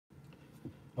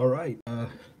All right.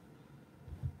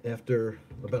 After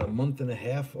about a month and a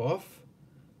half off,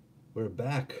 we're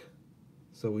back.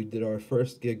 So we did our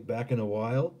first gig back in a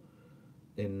while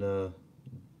in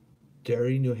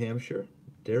Derry, New Hampshire.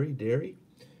 Derry.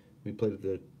 We played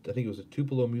at I think it was a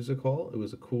Tupelo Music Hall. It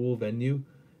was a cool venue,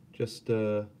 just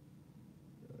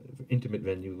intimate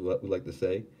venue, we like to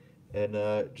say. And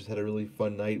just had a really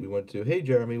fun night. We went to, hey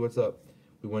Jeremy, what's up?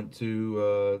 We went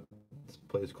to this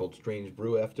place called Strange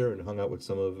Brew after and hung out with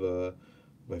some of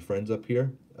my friends up here.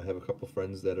 I have a couple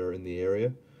friends that are in the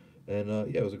area. And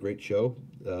yeah, it was a great show.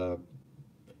 Uh,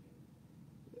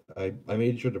 I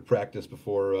made sure to practice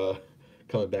before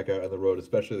coming back out on the road,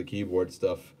 especially the keyboard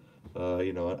stuff. I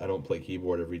don't play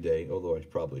keyboard every day, although I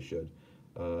probably should.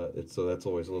 So that's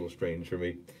always a little strange for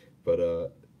me. But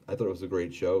I thought it was a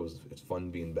great show. It's fun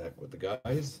being back with the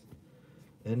guys.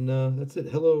 And that's it.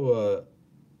 Hello,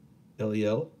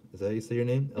 LEL. Is that how you say your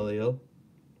name? LEL?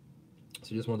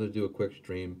 So just wanted to do a quick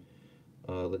stream,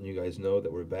 letting you guys know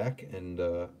that we're back and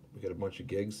we got a bunch of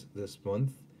gigs this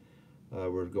month.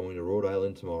 We're going to Rhode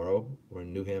Island tomorrow. We're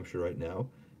in New Hampshire right now,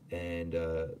 and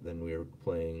then we're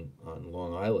playing on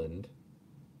Long Island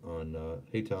on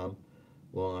hey Tom,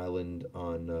 Long Island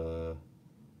on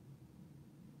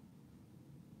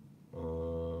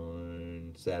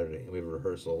Saturday, and we have a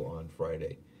rehearsal on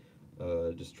Friday.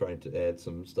 Just trying to add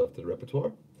some stuff to the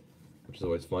repertoire, which is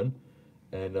always fun.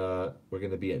 And we're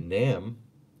going to be at NAMM.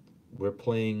 We're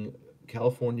playing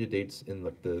California dates in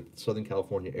like the Southern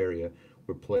California area.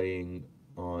 We're playing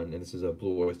and this is a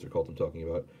Blue Oyster Cult I'm talking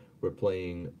about. We're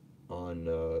playing on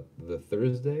the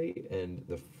Thursday and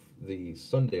the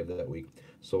Sunday of that week.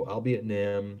 So I'll be at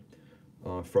NAMM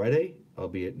Friday. I'll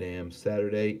be at NAMM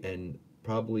Saturday and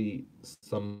probably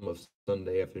some of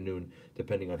Sunday afternoon,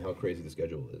 depending on how crazy the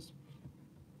schedule is.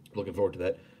 Looking forward to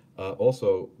that.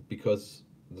 Also, because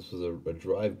this was a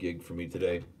drive gig for me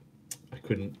today, I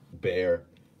couldn't bear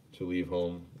to leave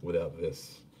home without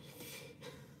this.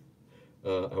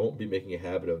 I won't be making a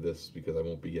habit of this because I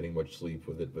won't be getting much sleep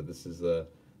with it, but this is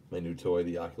my new toy,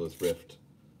 the Oculus Rift.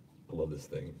 I love this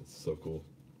thing. It's so cool.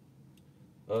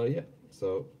 Yeah,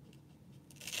 so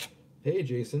hey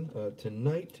Jason,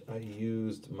 tonight I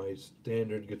used my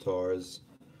standard guitars.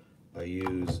 I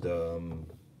used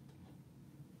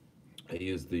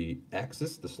the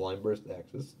Axis, the Slimeburst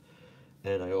Axis,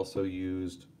 and I also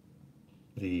used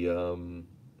the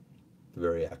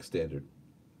Variax Standard.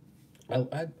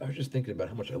 I was just thinking about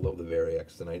how much I love the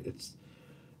Variax tonight. It,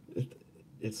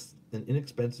 it's an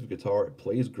inexpensive guitar. It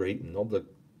plays great, and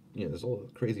there's all the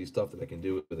crazy stuff that I can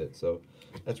do with it. So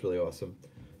that's really awesome.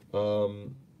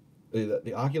 Um,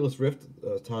 the Oculus Rift,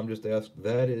 Tom just asked.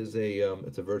 That is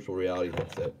it's a virtual reality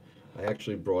headset. I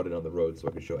actually brought it on the road so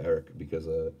I could show Eric because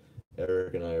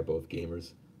Eric and I are both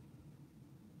gamers.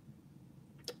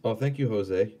 Oh, thank you,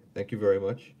 Jose. Thank you very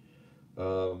much.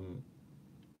 Um,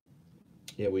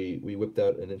 yeah, we whipped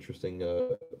out an interesting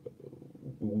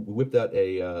we whipped out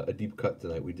a deep cut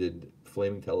tonight. We did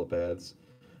Flaming Telepaths,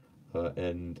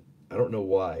 and I don't know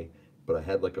why, but I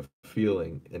had like a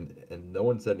feeling, and no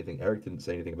one said anything. Eric didn't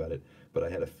say anything about it, but I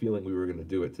had a feeling we were going to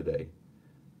do it today.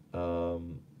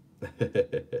 Um,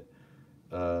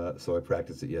 so I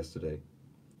practiced it yesterday.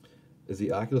 Is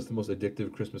the Oculus the most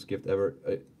addictive Christmas gift ever?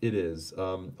 It is.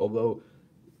 Although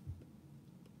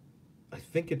I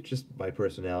think it's just my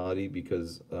personality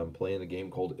because I'm playing a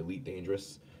game called Elite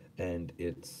Dangerous, and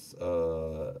it's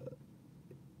like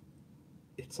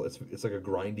a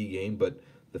grindy game, but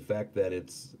the fact that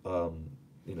it's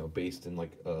based in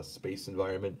like a space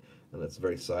environment and that's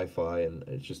very sci-fi, and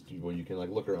it's just when you can like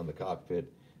look around the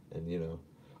cockpit and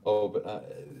oh,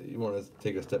 but you want to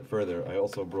take a step further. I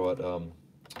also brought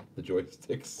the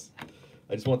joysticks.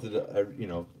 I just wanted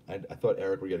to, I thought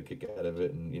Eric would get a kick out of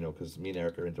it, and because me and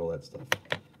Eric are into all that stuff,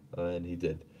 and he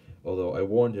did. Although I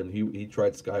warned him, he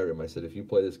tried Skyrim. I said, if you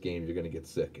play this game, you're gonna get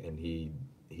sick, and he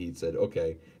said,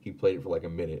 okay. He played it for like a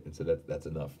minute and said that's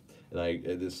enough.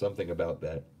 And there's something about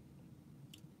that.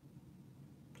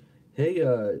 Hey,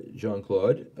 Jean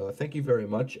Claude, thank you very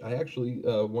much. I actually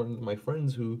one of my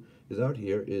friends who is out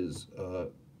here is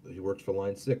he works for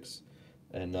Line Six,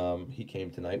 and he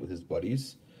came tonight with his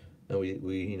buddies, and we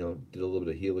did a little bit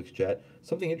of Helix chat.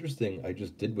 Something interesting I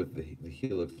just did with the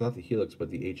Helix, not the Helix,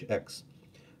 but the HX.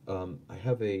 I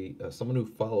have someone who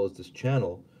follows this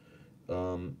channel.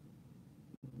 Um,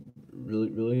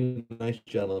 really nice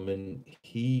gentleman.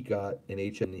 He got an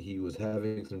HX and he was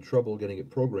having some trouble getting it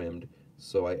programmed.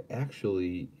 So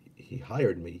he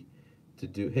hired me to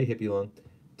do, hey Hippie Long,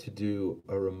 to do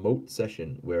a remote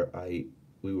session where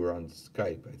we were on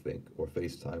Skype, I think, or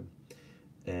FaceTime,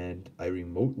 and I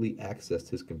remotely accessed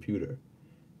his computer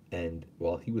And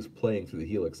while he was playing through the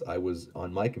Helix, I was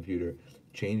on my computer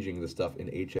changing the stuff in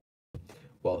HM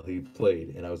while he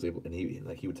played, and I was able, and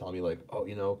he would tell me like,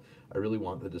 oh, I really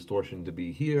want the distortion to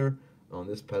be here on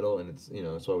this pedal, and it's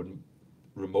so I would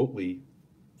remotely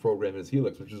program his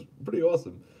Helix, which is pretty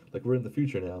awesome. Like we're in the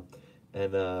future now,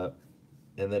 and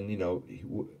then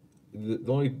the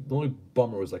only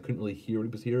bummer was I couldn't really hear what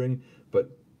he was hearing,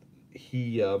 but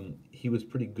he was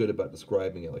pretty good about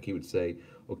describing it. Like he would say,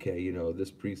 okay,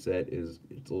 this preset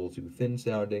it's a little too thin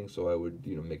sounding, so I would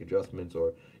make adjustments,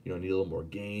 or need a little more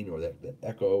gain, or that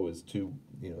echo is too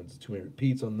it's too many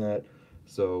repeats on that.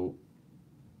 So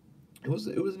it was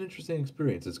an interesting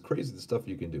experience. It's crazy the stuff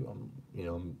you can do.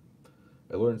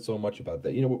 I learned so much about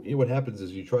that. What happens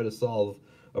is you try to solve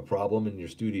a problem in your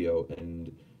studio,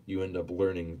 and you end up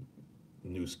learning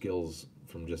new skills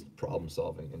from just problem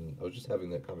solving. And I was just having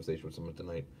that conversation with someone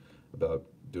tonight about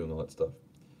doing all that stuff.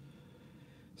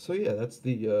 So yeah, that's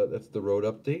the road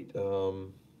update.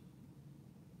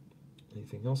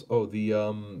 Anything else? Oh, the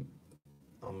I'm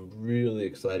really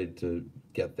excited to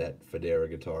get that Federa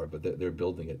guitar, but they're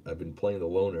building it. I've been playing the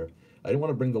Loner. I didn't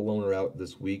want to bring the Loner out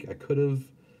this week. I could have.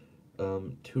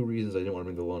 Two reasons I didn't want to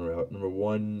bring the Loner out. Number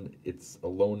one, it's a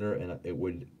Loner, and uh,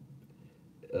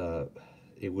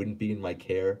 it wouldn't be in my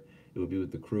care. It would be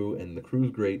with the crew, and the crew's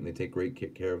great, and they take great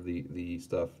care of the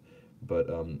stuff. But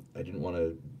I didn't want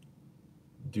to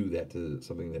do that to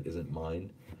something that isn't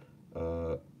mine.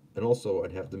 Uh, and also,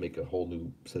 I'd have to make a whole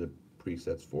new set of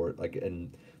presets for it. Like,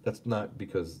 and that's not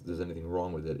because there's anything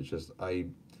wrong with it. It's just I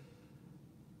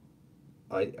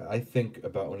think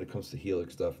about when it comes to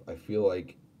Helix stuff. I feel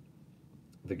like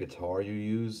the guitar you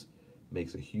use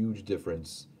makes a huge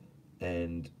difference,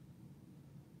 and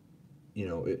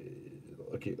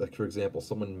okay, like for example,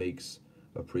 someone makes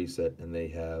a preset and they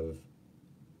have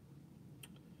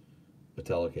a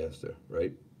Telecaster,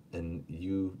 right? And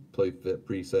you play that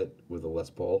preset with a Les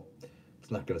Paul,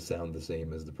 it's not going to sound the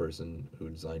same as the person who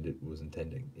designed it was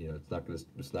intending. It's not going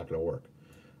to work.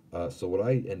 So what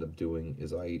I end up doing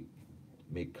is I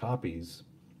make copies.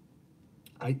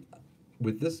 I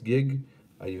With this gig,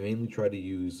 I mainly try to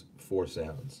use four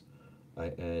sounds.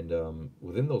 And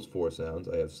within those four sounds,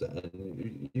 I have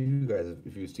and you guys,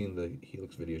 if you've seen the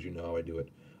Helix videos, you know how I do it.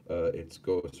 It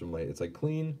goes from it's like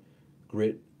clean,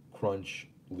 grit, crunch,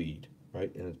 lead,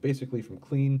 right? And it's basically from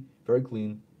very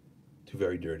clean, to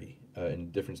very dirty,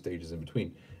 in different stages in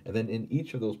between. And then in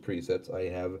each of those presets, I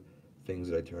have things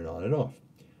that I turn on and off.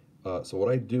 So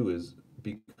what I do is,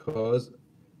 because,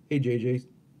 hey JJ,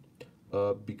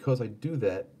 because I do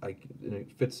that, and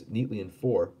it fits neatly in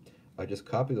four. I just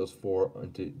copy those four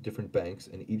onto different banks,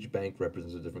 and each bank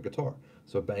represents a different guitar.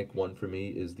 So bank one for me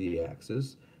is the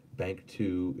Axis, bank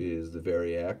two is the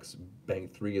Variax,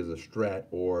 bank three is a Strat,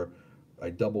 or I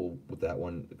double with that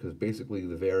one because basically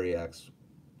the Variax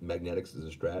magnetics is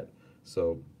a Strat.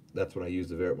 So that's when I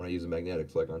use when I use the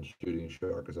magnetics, like on Shooting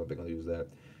Shark or something. I'll use that.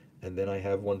 And then I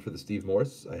have one for the Steve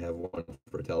Morse. I have one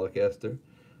for a Telecaster.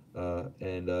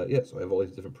 And yeah, so I have all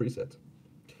these different presets.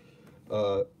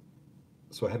 Uh,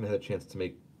 so I haven't had a chance to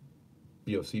make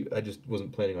BOC. I just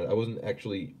wasn't planning on it. I wasn't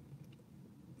actually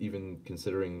even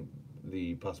considering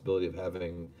the possibility of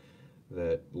having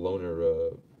that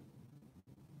Loner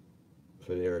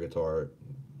Federa guitar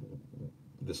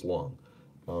this long.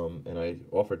 And I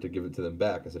offered to give it to them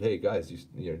back. I said, "Hey guys, do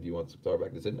you want this guitar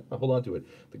back?" They said, "No, hold on to it."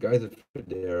 The guys at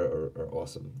Federa are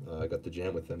awesome. I got to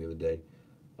jam with them the other day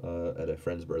at a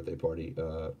friend's birthday party,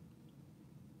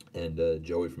 and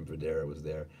Joey from Federa was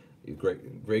there. He's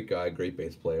great guy, great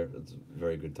bass player. It's a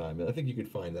very good time, and I think you could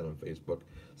find that on Facebook.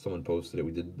 Someone posted it.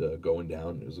 We did Going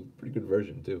Down. It was a pretty good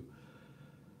version too.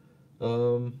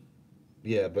 Um,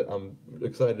 yeah, but I'm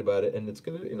excited about it, and it's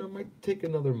gonna, it might take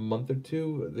another month or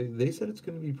two. They said it's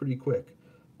gonna be pretty quick.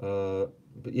 But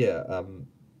yeah, I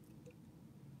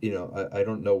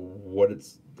don't know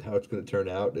how it's gonna turn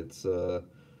out. The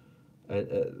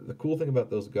cool thing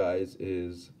about those guys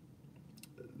is,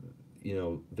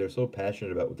 they're so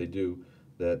passionate about what they do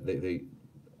that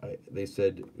they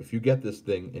said, if you get this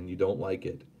thing and you don't like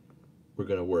it, we're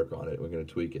going to work on it. We're going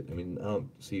to tweak it. I mean, I don't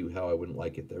see how I wouldn't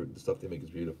like it. The stuff they make is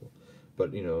beautiful,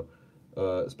 but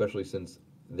especially since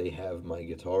they have my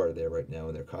guitar there right now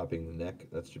and they're copying the neck,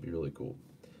 that should be really cool.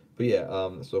 But yeah,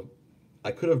 so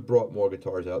I could have brought more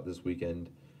guitars out this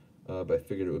weekend, but I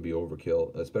figured it would be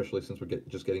overkill, especially since we're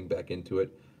just getting back into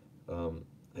it. I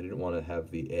didn't want to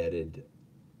have the added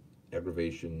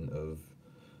aggravation of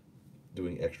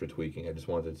doing extra tweaking. I just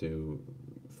wanted to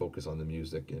focus on the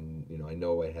music, and I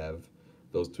know I have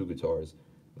those two guitars.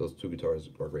 Those two guitars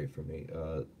are great for me,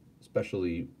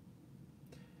 especially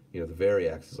the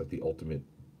Variax is like the ultimate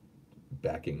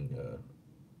backing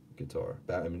guitar.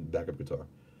 I mean, backup guitar.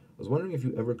 I was wondering if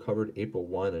you ever covered April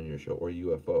Wine on your show or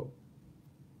UFO.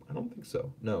 I don't think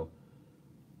so. No,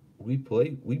 we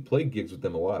play gigs with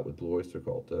them a lot with Blue Oyster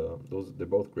Cult. Those they're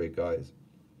both great guys.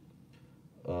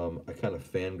 I kind of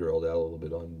fangirled out a little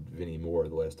bit on Vinnie Moore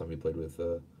the last time we played with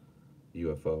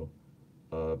UFO,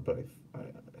 but I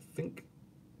think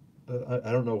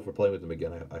I don't know if we're playing with them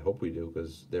again. I hope we do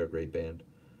because they're a great band.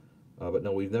 But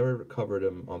no, we've never covered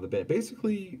them on the band.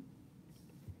 Basically,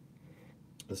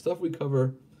 the stuff we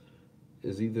cover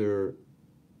is either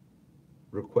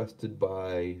requested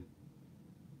by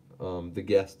the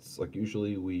guests. Like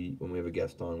usually, when we have a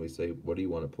guest on, we say, "What do you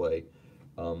want to play?"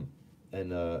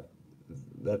 And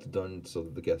that's done so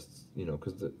that the guests,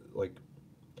 because like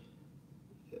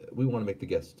we want to make the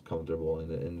guests comfortable,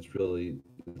 and it's really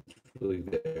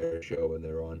their show, and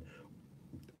they're on.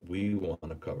 We want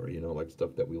to cover, like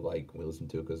stuff that we like, we listen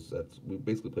to, because we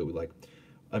basically play what we like.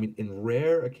 I mean, in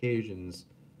rare occasions,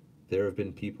 there have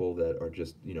been people that are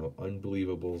just,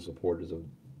 unbelievable supporters of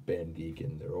Band Geek,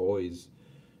 and they're always,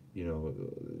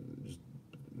 just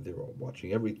they're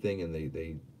watching everything, and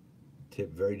they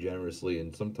tip very generously,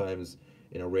 and sometimes,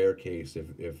 in a rare case,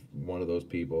 if one of those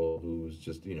people who's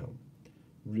just,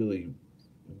 really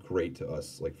great to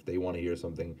us, like if they want to hear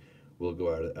something, we'll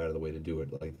go out of the way to do it.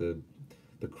 Like the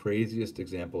craziest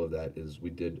example of that is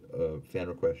we did a fan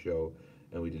request show,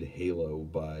 and we did Halo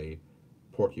by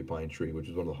Porcupine Tree, which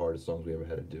is one of the hardest songs we ever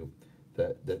had to do.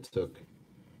 That took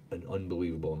an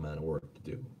unbelievable amount of work to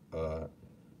do.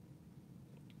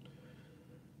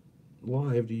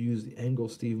 Live, do you use the Angle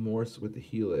Steve Morse with the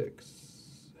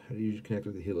Helix? How do you connect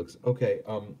with the Helix? Okay,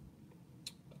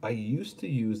 I used to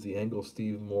use the Angle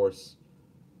Steve Morse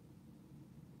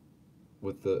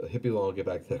with the Hippie Law. I'll get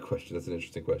back to that question. That's an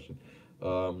interesting question.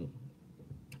 Um,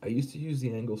 I used to use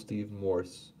the Angle Steve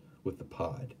Morse with the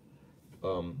Pod,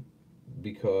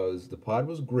 because the Pod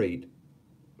was great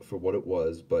for what it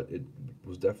was, but it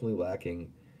was definitely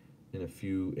lacking in a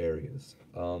few areas.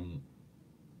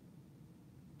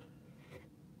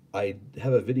 I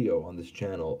have a video on this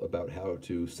channel about how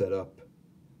to set up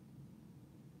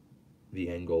the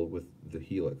Angle with the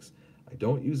Helix. I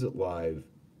don't use it live,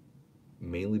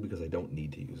 mainly because I don't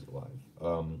need to use it live.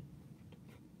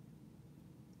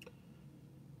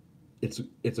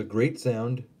 It's a great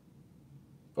sound.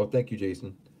 Oh, thank you,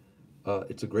 Jason.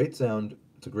 It's a great sound.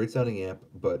 It's a great sounding amp,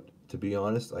 but to be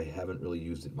honest, I haven't really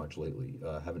used it much lately.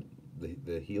 Haven't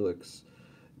the Helix.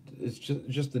 It's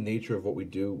just the nature of what we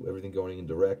do. Everything going in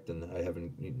direct, and I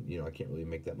haven't. I can't really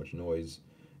make that much noise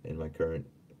in my current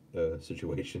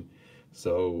situation.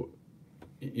 So,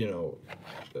 you know,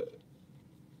 uh,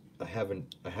 I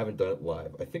haven't done it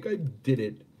live. I think I did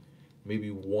it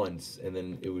maybe once, and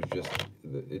then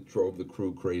it drove the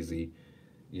crew crazy,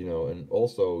 and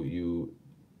also you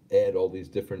add all these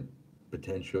different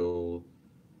potential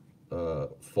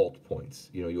fault points.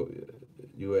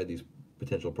 You add these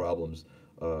potential problems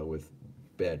with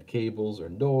bad cables or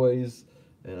noise,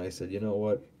 and I said, you know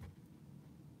what?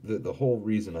 The whole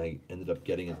reason I ended up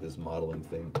getting into this modeling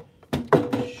thing,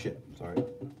 shit, sorry,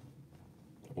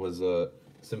 was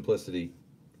simplicity.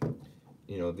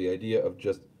 The idea of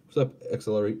just what's up,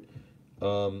 Accelerate.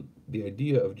 The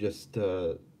idea of just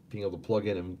being able to plug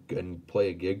in and play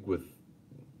a gig with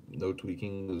no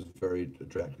tweaking was very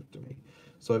attractive to me.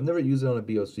 So I've never used it on a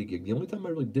BOC gig. The only time I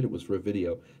really did it was for a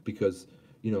video because,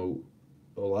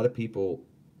 a lot of people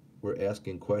were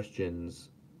asking questions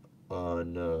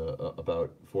on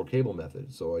about four cable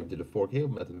method. So I did a four cable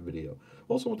method video.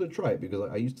 Also wanted to try it because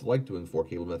I used to like doing four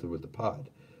cable method with the Pod.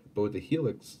 But with the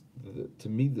Helix, to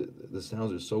me, the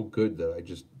sounds are so good that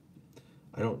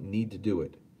I don't need to do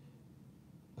it.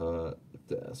 Uh,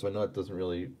 so I know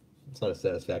it's not a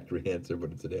satisfactory answer,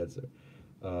 but it's an answer.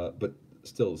 But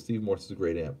still, Steve Morse is a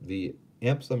great amp. The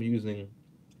amps I'm using,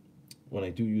 when I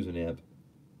do use an amp,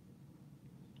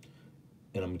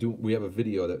 and we have a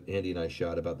video that Andy and I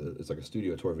shot about it's like a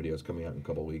studio tour video. It's coming out in a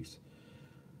couple weeks.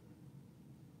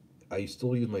 I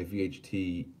still use my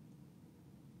VHT,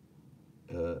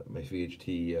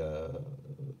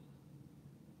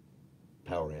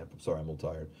 power amp. I'm sorry, I'm a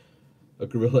little tired. A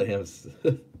Gorilla amps.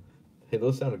 Hey,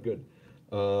 those sounded good.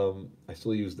 I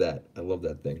still use that. I love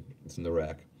that thing. It's in the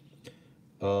rack.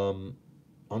 On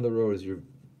the road is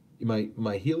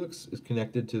my Helix is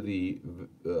connected to the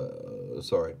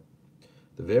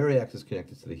Variax is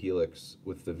connected to the Helix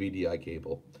with the VDI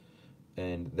cable,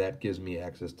 and that gives me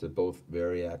access to both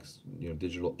Variax,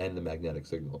 digital and the magnetic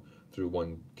signal through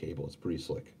one cable. It's pretty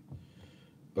slick.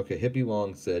 Okay, Hippie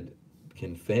Long said,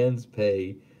 "Can fans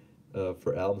pay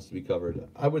for albums to be covered?"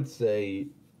 I would say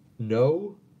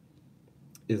no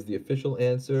is the official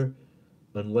answer,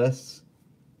 unless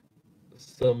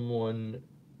someone,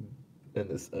 and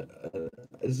this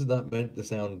is not meant to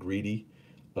sound greedy,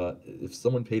 if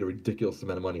someone paid a ridiculous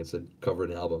amount of money and said cover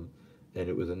an album, and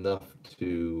it was enough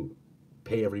to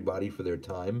pay everybody for their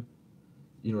time,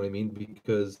 you know what I mean?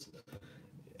 Because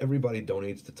everybody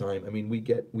donates the time. I mean, we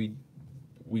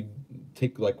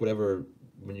take like whatever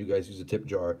when you guys use a tip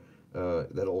jar,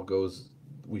 that all goes.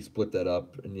 We split that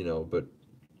up, and but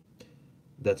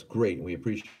that's great, and we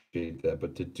appreciate that.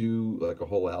 But to do like a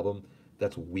whole album,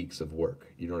 that's weeks of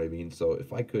work. You know what I mean? So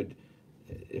if I could,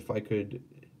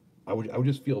 I would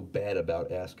just feel bad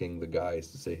about asking the guys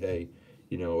to say, hey,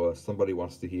 somebody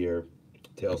wants to hear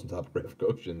Tales from Topographic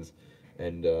Oceans,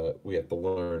 and we have to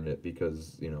learn it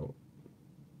because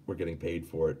we're getting paid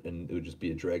for it, and it would just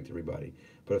be a drag to everybody.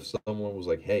 But if someone was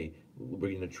like, hey,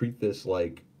 we're gonna treat this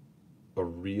like a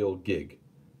real gig,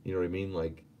 you know what I mean,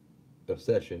 like a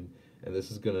session, and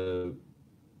this is gonna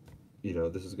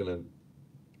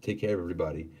take care of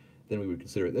everybody, then we would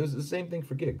consider it. It's the same thing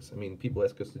for gigs. I mean, people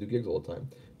ask us to do gigs all the time,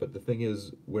 but the thing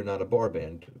is, we're not a bar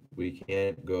band. We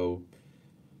can't go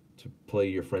to play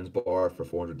your friend's bar for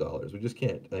 $400. We just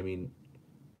can't. I mean,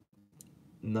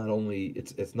 not only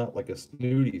it's not like a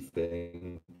snooty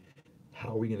thing. How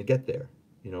are we gonna get there?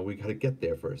 We gotta get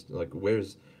there first. Like,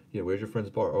 where's your friend's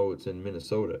bar? Oh, it's in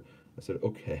Minnesota. I said,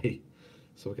 okay.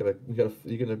 So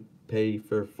you're gonna pay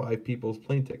for five people's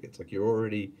plane tickets. Like, you're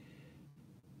already,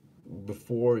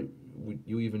 before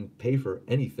you even pay for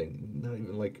anything, not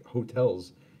even like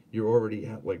hotels, you're already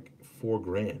at like 4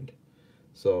 grand.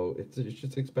 So it's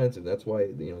just expensive. That's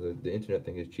why the internet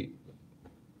thing is cheap.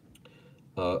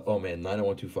 Oh man,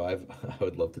 90125. I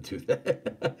would love to do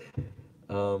that.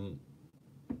 um,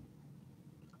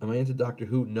 am I into Doctor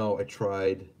Who? No, I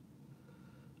tried.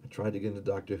 I tried to get into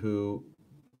Doctor Who.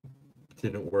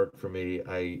 Didn't work for me.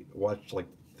 I watched like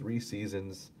 3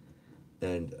 seasons,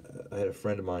 and I had a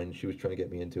friend of mine. She was trying to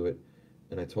get me into it,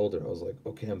 and I told her, I was like,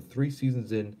 okay, I'm 3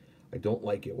 seasons in. I don't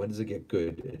like it. When does it get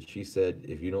good? And she said,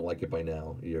 if you don't like it by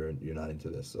now, you're not into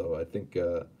this. So I think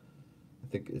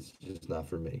it's just not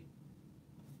for me.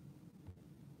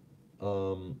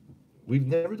 Um, we've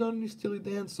never done any Steely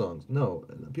Dan songs. No,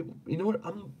 and people. You know what?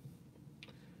 I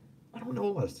don't know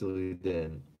a lot of Steely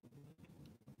Dan.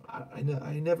 I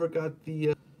never got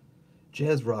the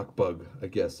jazz rock bug. I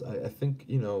guess I think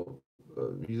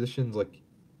musicians like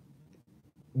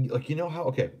how,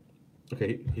 okay,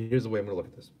 here's the way I'm gonna look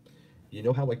at this. You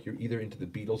know how like you're either into the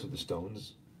Beatles or the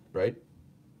Stones, right?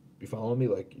 You following me?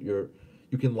 Like you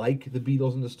can like the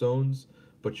Beatles and the Stones,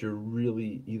 but you're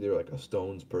really either like a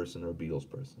Stones person or a Beatles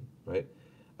person, right?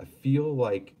 I feel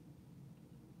like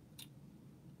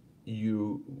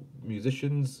you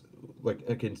musicians, like,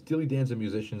 again, Steely Dan's a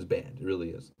musician's band. It really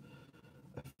is.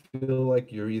 I feel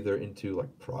like you're either into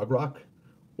like prog rock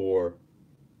or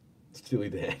Steely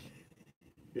Dan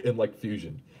and like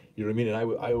fusion. You know what I mean? And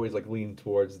I always like lean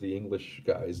towards the English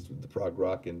guys, the prog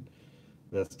rock and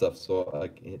that stuff. So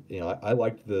like I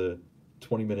liked the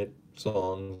 20-minute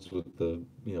songs with the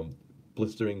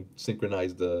blistering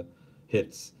synchronized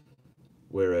hits,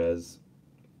 whereas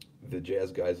the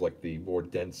jazz guys like the more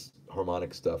dense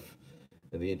harmonic stuff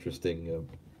and the interesting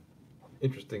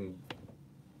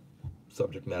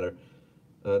subject matter.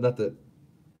 Not that.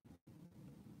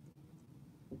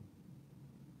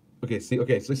 Okay,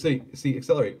 so see,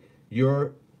 accelerate.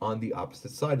 You're on the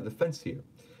opposite side of the fence here.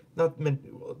 Not meant.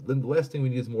 Well, then the last thing we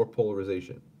need is more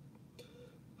polarization.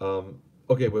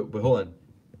 Okay, but hold on.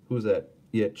 Who's that?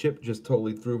 Yeah, Chip just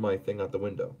totally threw my thing out the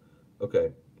window.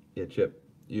 Okay, yeah, Chip,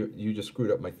 you just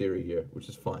screwed up my theory here, which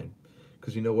is fine,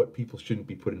 because you know what? People shouldn't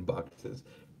be put in boxes.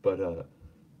 But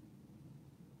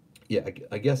yeah,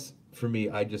 I guess for me,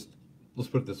 let's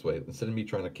put it this way. Instead of me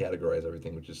trying to categorize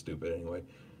everything, which is stupid anyway,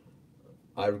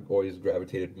 I've always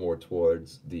gravitated more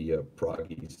towards the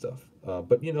proggy stuff.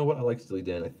 But you know what? I like Steely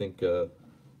Dan.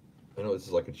 I know this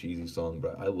is like a cheesy song,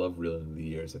 but I love Reeling Through the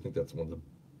Years. I think that's one of the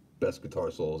best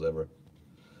guitar solos ever.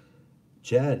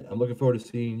 Chad, I'm looking forward to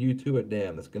seeing you too at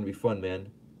NAMM. That's gonna be fun, man.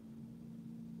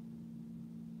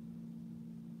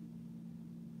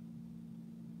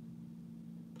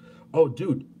 Oh,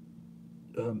 dude,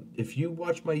 if you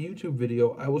watch my YouTube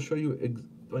video, I will show you.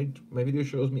 My video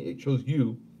shows me, it shows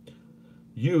you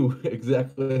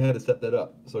exactly how to set that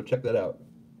up. So check that out.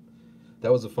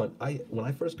 That was a fun. When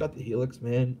I first got the Helix,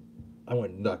 man, I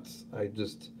went nuts.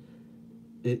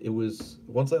 It was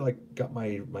once I like got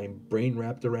my brain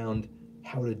wrapped around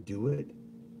how to do it,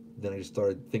 then I just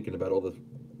started thinking about all the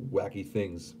wacky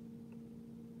things.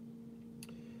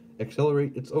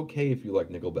 Accelerate. It's okay if you like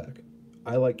Nickelback.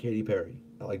 I like Katy Perry.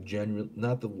 I like genuine,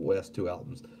 not the last two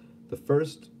albums. The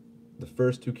first, the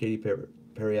first two Katy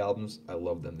Perry albums, I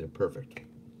love them. They're perfect.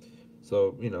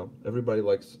 So, everybody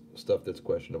likes stuff that's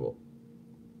questionable.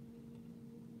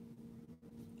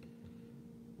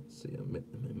 Let's see, am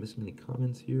I missing any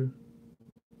comments here?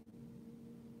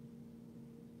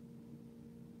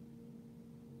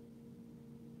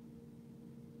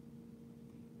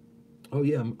 Oh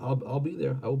yeah, I'll be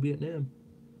there. I will be at NAM.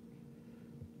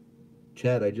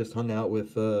 Chad, I just hung out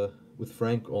with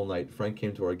Frank all night. Frank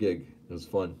came to our gig. It was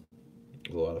fun.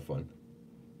 It was a lot of fun.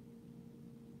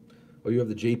 Oh, you have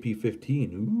the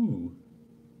JP15. Ooh,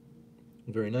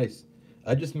 very nice.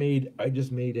 I just made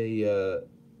a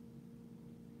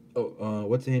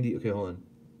what's Andy? Okay, hold on.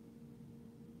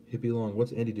 Hippie Long,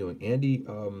 what's Andy doing? Andy's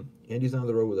not on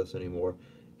the road with us anymore.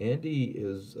 Andy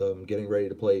is getting ready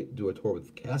to do a tour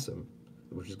with Kasim,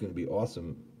 which is going to be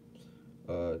awesome.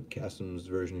 Kasim's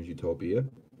version of Utopia,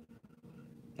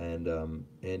 and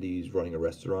Andy's running a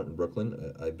restaurant in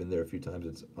Brooklyn. I've been there a few times.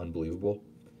 It's unbelievable.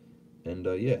 And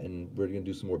yeah, and we're gonna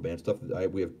do some more band stuff.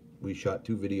 We shot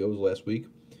 2 videos last week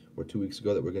or 2 weeks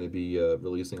ago that we're gonna be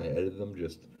releasing. I edited them,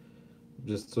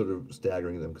 just sort of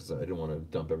staggering them because I didn't want to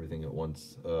dump everything at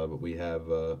once. But we have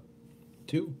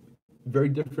two very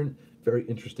different, very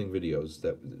interesting videos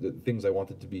that the things I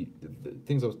wanted to be, the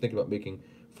things I was thinking about making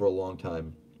for a long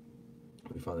time.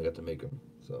 We finally got to make them,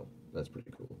 so that's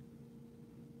pretty cool.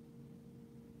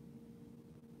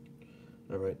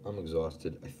 All right, I'm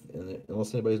exhausted. And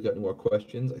unless anybody's got any more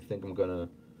questions, I think I'm gonna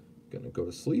go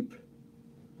to sleep.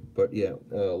 But yeah,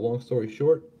 long story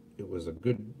short, it was a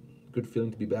good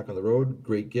feeling to be back on the road.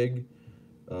 Great gig.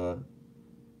 Uh,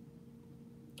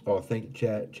 oh, thank you,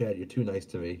 Chad. Chad, you're too nice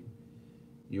to me.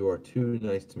 You are too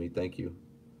nice to me. Thank you.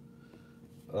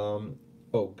 Um,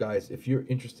 oh, guys, if you're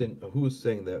interested, who was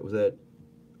saying that? Was that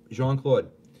Jean Claude?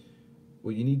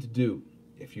 What you need to do,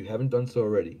 if you haven't done so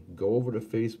already, go over to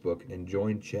Facebook and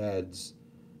join Chad's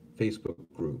Facebook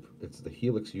group. It's the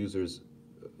Helix users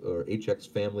or HX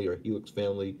family or Helix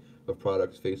family of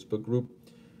products Facebook group.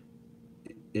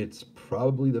 It's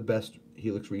probably the best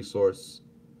Helix resource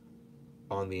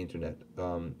on the internet.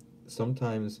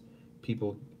 Sometimes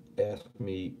people ask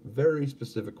me very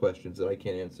specific questions that I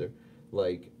can't answer,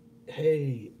 like,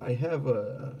 "Hey, I have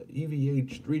a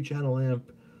EVH 3 channel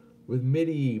amp with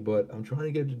MIDI, but I'm trying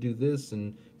to get it to do this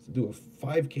and to do a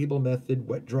 5 cable method,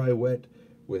 wet, dry, wet,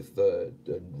 with the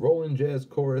Roland Jazz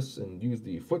chorus and use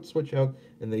the foot switch out."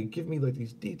 And they give me like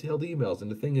these detailed emails.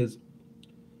 And the thing is,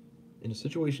 in a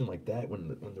situation like that, when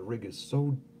the rig is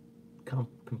so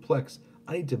complex,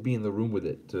 I need to be in the room with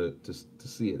it to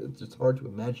see it. It's just hard to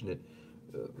imagine it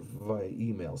via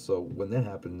email. So when that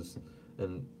happens,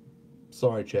 and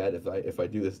sorry, Chad, if I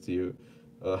do this to you,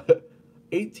 uh,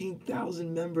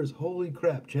 18,000 members. Holy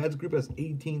crap! Chad's group has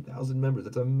 18,000 members.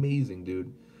 That's amazing,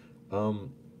 dude.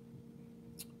 Um,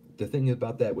 the thing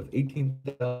about that, with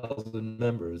 18,000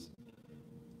 members,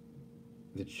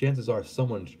 the chances are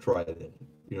someone's tried it.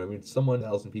 You know what I mean? Someone,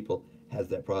 1,000 people has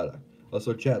that product.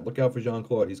 Also, Chad, look out for Jean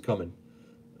Claude. He's coming.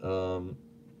 Um,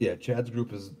 yeah, Chad's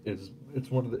group is it's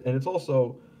one of the, and it's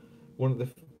also one of the,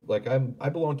 like, I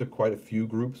belong to quite a few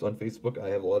groups on Facebook. I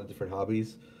have a lot of different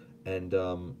hobbies, and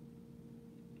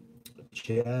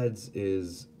Chad's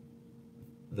is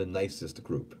the nicest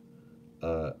group,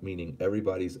 meaning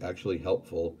everybody's actually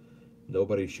helpful.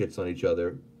 Nobody shits on each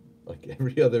other. Like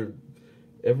every other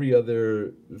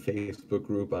Facebook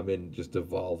group I'm in just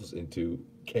devolves into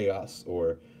chaos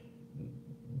or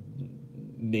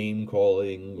name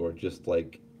calling or just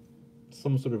like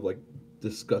some sort of like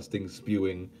disgusting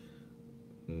spewing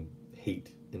and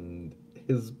hate. And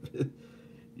his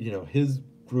his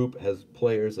group has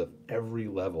players of every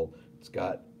level. It's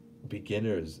got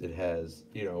beginners, it has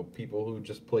people who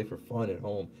just play for fun at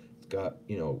home. It's got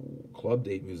club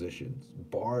date musicians,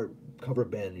 bar cover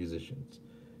band musicians,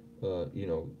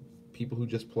 people who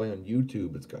just play on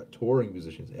YouTube. It's got touring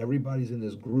musicians. Everybody's in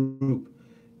this group,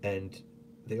 and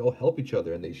they all help each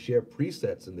other, and they share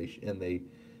presets, and they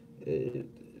uh,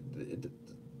 the,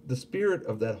 the spirit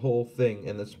of that whole thing.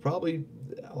 And it's probably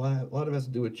a lot of it has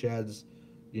to do with Chad's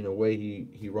way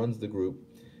he runs the group.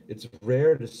 It's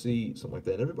rare to see something like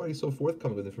that, and everybody's so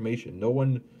forthcoming with information. No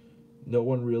one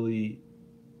really.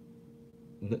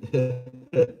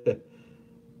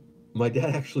 My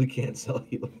dad actually can't sell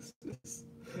helixes.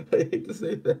 I hate to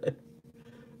say that.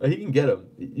 He can get them.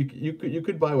 You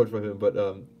could buy one from him, but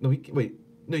no, wait,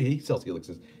 no, he sells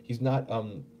helixes. He's not.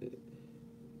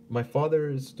 My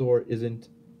father's store isn't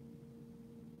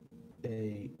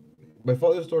a. My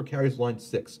father's store carries line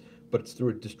 6, but it's through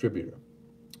a distributor,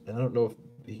 and I don't know if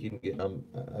he can get. I'm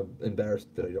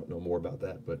embarrassed that I don't know more about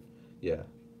that, but yeah,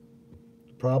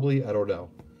 probably I don't know.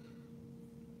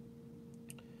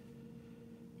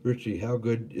 Richie, how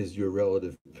good is your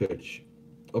relative pitch?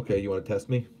 Okay, you want to test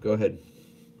me? Go ahead.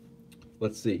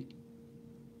 Let's see.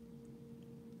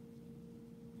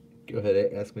 Go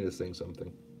ahead, ask me to sing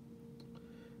something,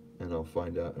 and I'll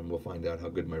find out, and we'll find out how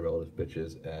good my relative pitch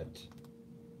is at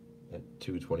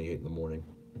 2:28 in the morning.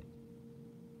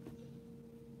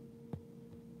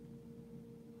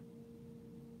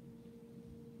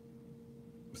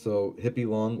 So Hippie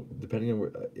Long, depending on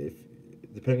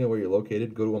where you're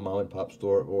located, go to a mom and pop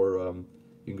store, or you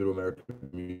can go to American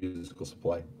Musical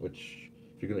Supply. Which,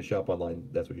 if you're gonna shop online,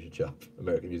 that's what you should shop.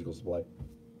 American Musical Supply.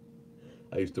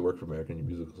 I used to work for American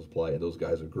Musical Supply, and those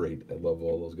guys are great. I love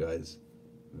all those guys.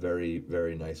 Very,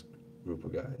 very nice group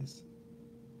of guys.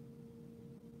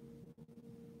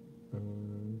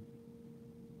 Um,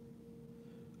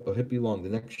 oh, Hippie Long. The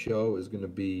next show is gonna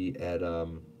be at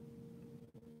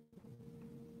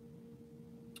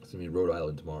it's gonna be Rhode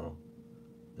Island tomorrow,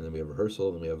 and then we have rehearsal,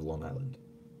 and then we have Long Island.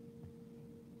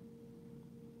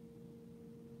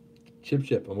 Chip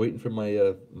Chip. I'm waiting for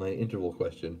my interval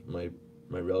question, my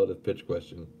relative pitch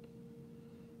question.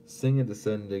 Sing a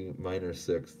descending minor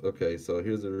sixth. Okay, so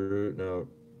here's the root now.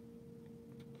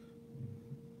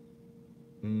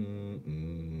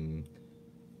 Mm-mm.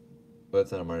 Oh,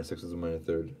 that's not a minor sixth, it's a minor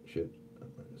third. Shit. A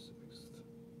minor sixth.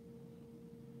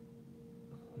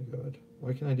 Oh my god.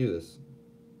 Why can't I do this?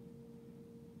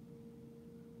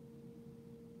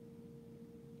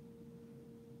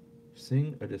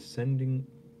 Sing a descending.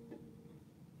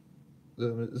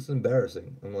 This is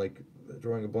embarrassing. I'm like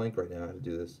drawing a blank right now how to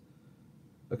do this.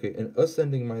 Okay, an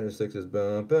ascending minor sixth is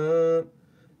bum bum,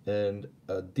 and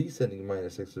a descending minor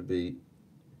sixth would be.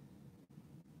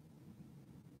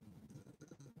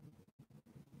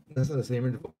 That's not the same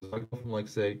interval. If I go from like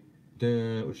say,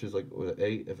 dun, which is like with an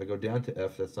A. If I go down to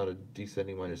F, that's not a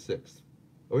descending minor sixth,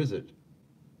 or is it?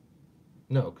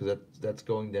 No, because that's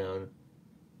going down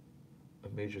a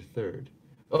major third.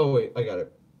 Oh wait, I got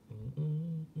it.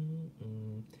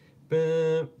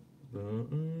 There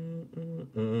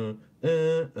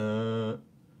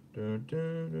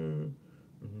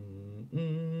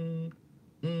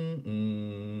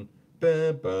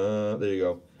you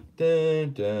go.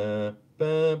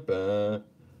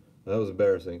 That was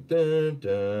embarrassing. That's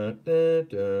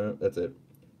it.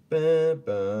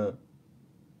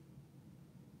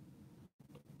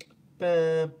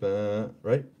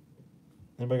 Right?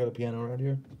 Anybody got a piano around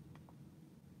here?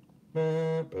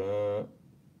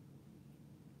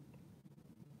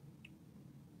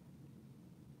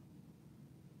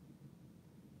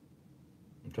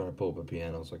 I'm trying to pull up a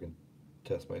piano so I can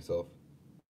test myself.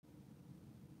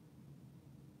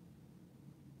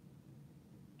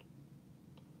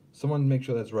 Someone make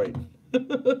sure that's right.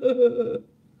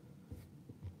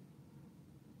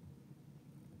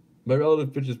 My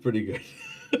relative pitch is pretty good.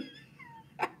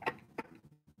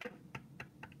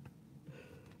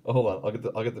 Oh, hold on,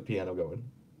 I'll get the piano going.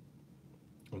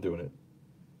 I'm doing it.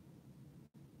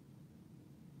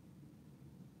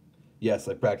 Yes,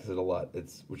 I practice it a lot.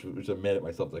 It's which I'm mad at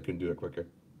myself that I couldn't do it quicker.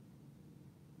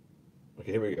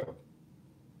 Okay, here we go.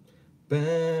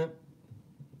 Ba,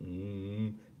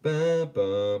 ba,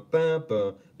 ba, ba,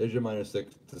 ba. There's your minor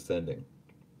sixth descending.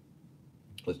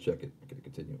 Let's check it. Okay,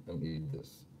 continue. I need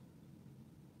this.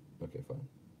 Okay, fine.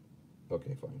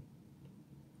 Okay, fine.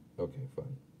 Okay,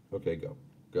 fine. Okay, go.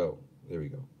 Go. There we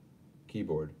go.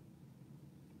 Keyboard.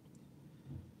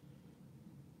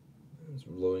 It's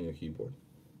loading a keyboard.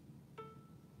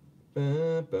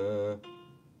 Ba, ba.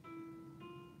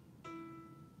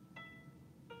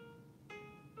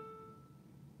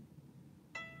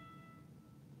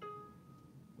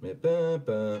 Ba,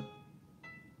 ba.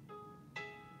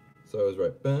 So I was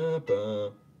right. Ba,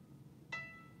 ba.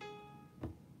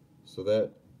 So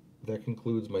that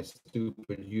concludes my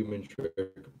stupid human trick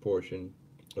portion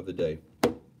of the day.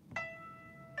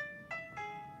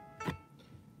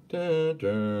 Da,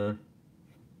 da.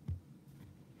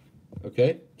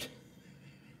 Okay.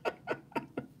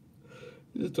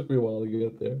 It just took me a while to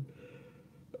get there.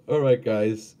 All right,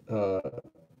 guys.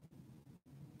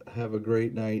 Have a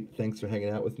great night. Thanks for hanging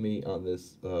out with me on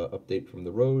this update from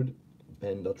the road,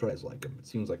 and I'll try to like them. It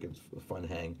seems like it's a fun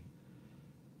hang.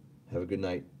 Have a good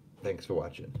night. Thanks for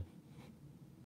watching.